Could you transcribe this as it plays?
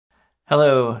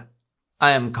Hello,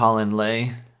 I am Colin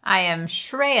Lay. I am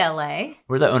Shreya Lay.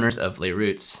 We're the owners of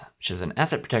LayRoots, which is an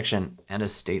asset protection and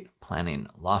estate planning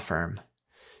law firm.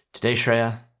 Today,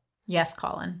 Shreya, Yes,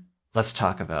 Colin. let's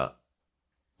talk about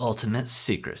ultimate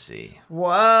secrecy.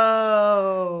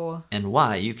 Whoa. And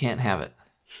why you can't have it.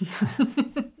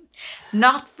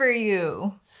 Not for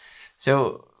you.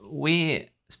 So we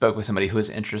spoke with somebody who was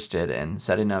interested in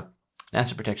setting up an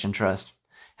asset protection trust,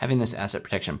 having this asset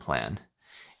protection plan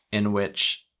in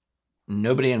which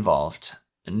nobody involved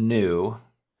knew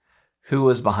who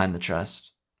was behind the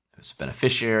trust, who was the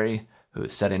beneficiary, who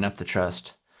was setting up the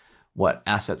trust, what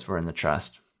assets were in the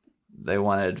trust. They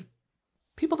wanted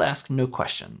people to ask no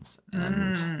questions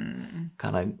and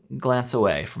kind of glance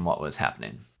away from what was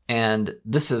happening. And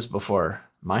this is before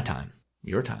my time,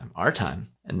 your time, our time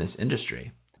in this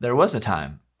industry. There was a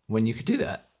time when you could do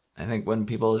that. I think when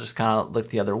people just kind of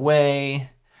looked the other way,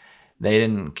 they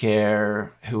didn't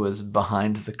care who was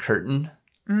behind the curtain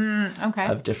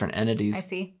of different entities. I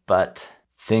see. But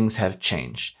things have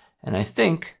changed. And I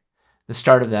think the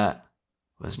start of that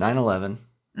was 9/11.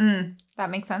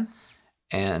 That makes sense.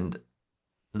 And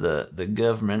the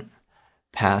government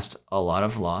passed a lot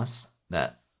of laws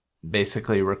that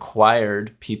basically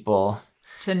required people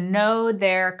To know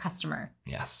their customer.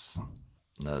 Yes.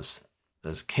 Those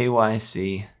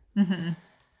KYC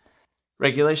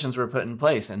regulations were put in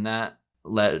place, and that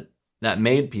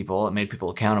made people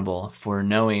accountable for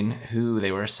knowing who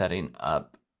they were setting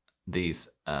up these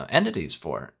entities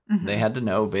for. They had to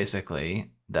know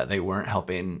basically that they weren't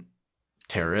helping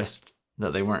terrorists,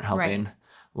 that they weren't helping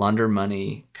launder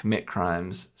money, commit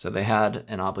crimes. So they had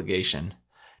an obligation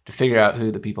to figure out who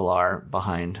the people are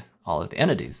behind all of the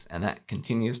entities, and that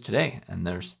continues today. And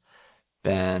there's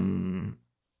been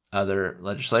other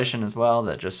legislation as well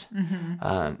that just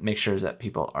makes sure that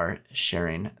people are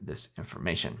sharing this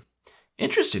information.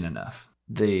 Interesting enough,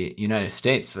 the United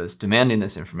States was demanding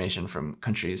this information from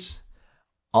countries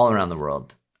all around the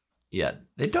world, yet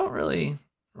they don't really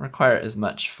require as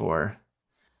much for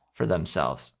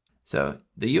themselves. So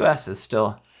the US is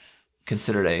still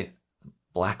considered a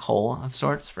black hole of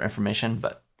sorts for information,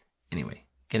 but anyway,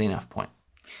 getting off point.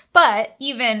 But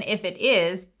even if it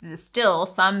is, still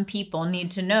some people need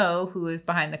to know who is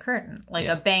behind the curtain. Like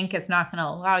a bank is not going to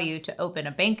allow you to open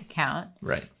a bank account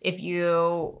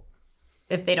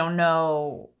if they don't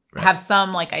know, have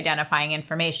some like identifying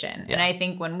information. And I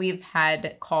think when we've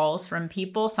had calls from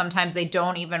people, sometimes they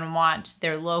don't even want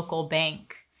their local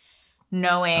bank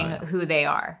knowing who they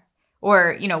are,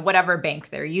 or, you know, whatever bank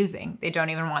they're using. They don't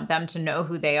even want them to know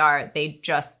who they are. They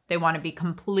want to be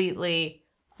completely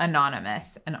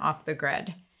anonymous and off the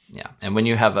grid. Yeah. And when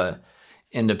you have a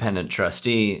independent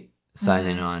trustee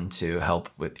signing on to help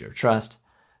with your trust,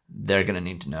 they're going to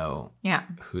need to know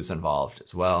who's involved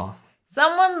as well.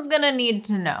 Someone's going to need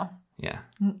to know. Yeah.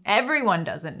 Everyone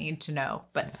doesn't need to know,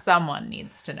 but someone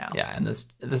needs to know. Yeah. And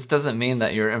this doesn't mean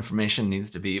that your information needs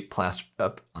to be plastered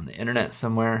up on the internet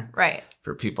somewhere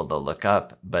for people to look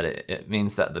up, but it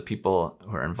means that the people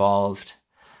who are involved,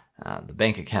 the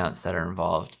bank accounts that are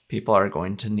involved, people are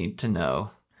going to need to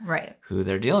know who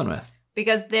they're dealing with.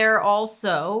 Because they're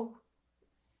also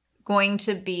going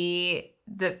to be,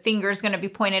 the finger's going to be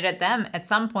pointed at them at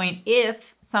some point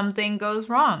if something goes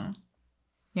wrong.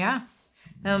 Yeah.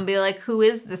 They'll be like, who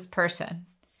is this person?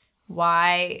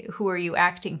 Why? Who are you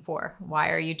acting for? Why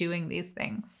are you doing these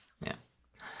things? Yeah.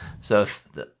 So if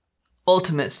the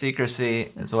ultimate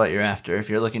secrecy is what you're after, if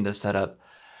you're looking to set up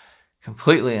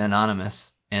completely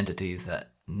anonymous entities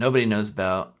that nobody knows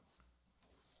about,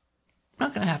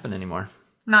 not going to happen anymore.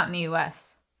 Not in the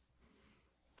US.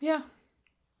 Yeah.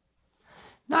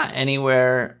 Not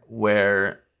anywhere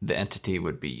where the entity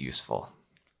would be useful.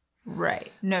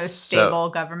 Right. No stable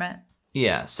government.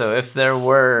 Yeah. So if there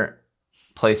were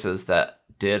places that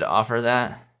did offer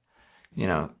that, you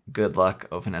know, good luck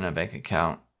opening a bank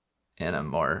account in a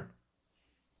more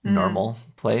normal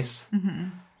place.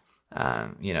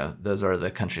 You know, those are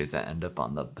the countries that end up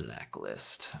on the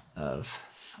blacklist of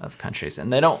countries,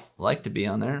 and they don't like to be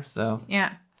on there. So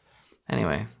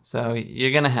anyway, so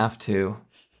you're gonna have to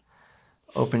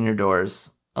open your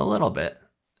doors a little bit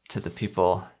to the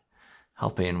people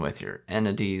helping with your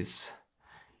entities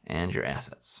and your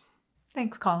assets.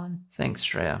 Thanks, Colin. Thanks,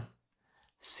 Shreya.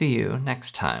 See you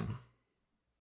next time.